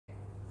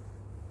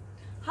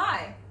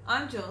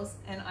I'm Jules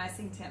and I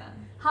sing tenor.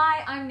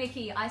 Hi, I'm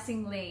Nikki, I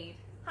sing lead.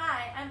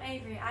 Hi, I'm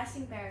Avery, I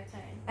sing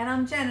baritone. And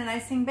I'm Jen and I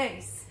sing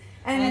bass.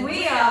 And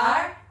we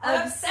are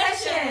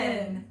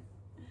Obsession!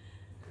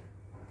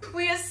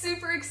 We are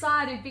super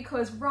excited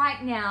because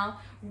right now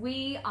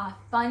we are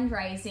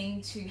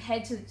fundraising to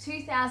head to the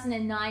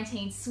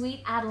 2019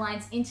 Sweet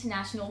Adelines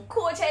International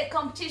Quartet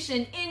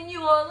competition in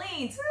New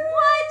Orleans.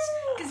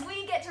 What? Because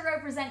we get to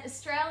represent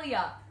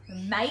Australia,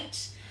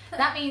 mate.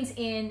 That means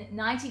in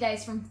 90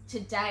 days from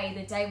today,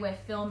 the day we're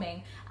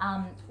filming,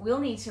 we'll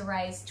need to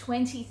raise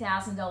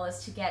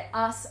 $20,000 to get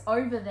us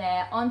over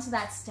there onto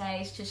that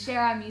stage to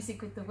share our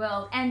music with the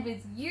world and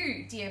with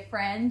you, dear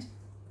friend.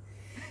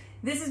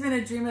 This has been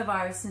a dream of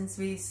ours since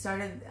we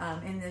started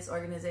in this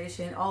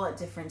organization, all at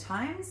different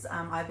times.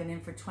 I've been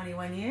in for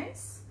 21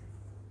 years.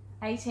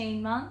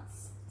 18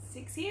 months.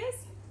 6 years?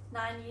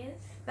 9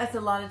 years. That's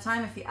a lot of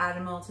time if you add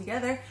them all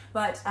together,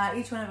 but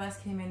each one of us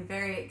came in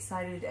very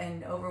excited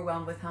and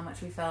overwhelmed with how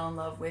much we fell in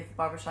love with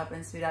barbershop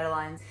and Sweet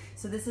Adelines.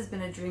 So this has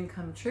been a dream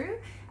come true,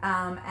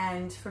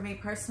 and for me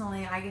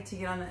personally, I get to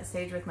get on that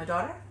stage with my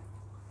daughter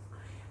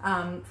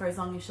for as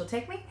long as she'll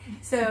take me.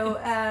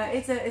 So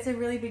it's a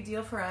really big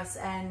deal for us,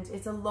 and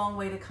it's a long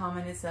way to come,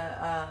 and it's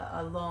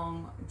a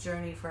long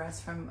journey for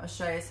us from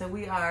Australia. So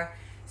we are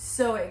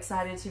so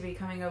excited to be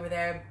coming over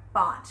there,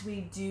 but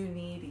we do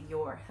need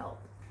your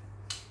help.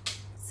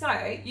 So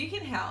you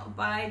can help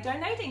by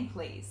donating,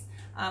 please.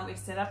 We've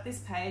set up this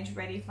page,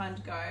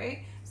 ReadyFundGo,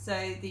 so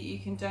that you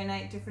can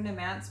donate different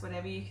amounts,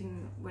 whatever you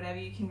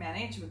can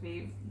manage. Would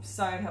be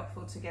so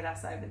helpful to get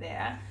us over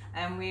there.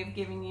 And we've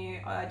given you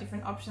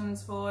different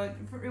options for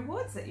different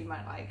rewards that you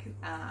might like.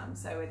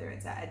 So whether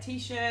it's a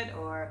t-shirt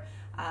or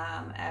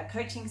a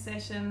coaching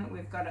session,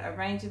 we've got a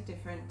range of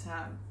different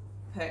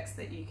perks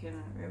that you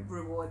can,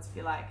 rewards if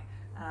you like,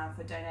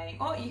 for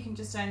donating, or you can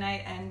just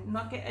donate and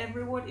not get a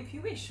reward if you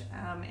wish,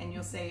 and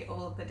you'll see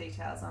all of the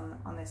details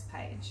on this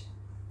page.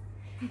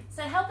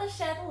 So help us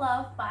share the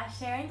love by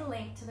sharing the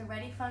link to the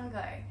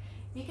ReadyFundGo.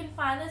 You can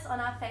find us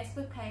on our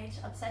Facebook page,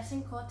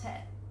 Obsession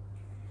Quartet.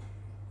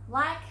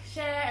 Like,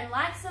 share, and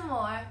like some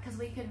more, because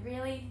we could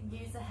really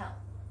use the help.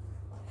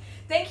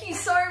 Thank you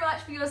so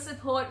much for your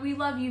support. We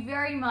love you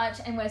very much,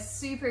 and we're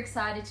super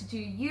excited to do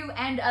you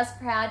and us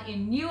proud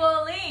in New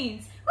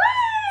Orleans.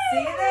 Woo! See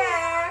you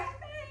there!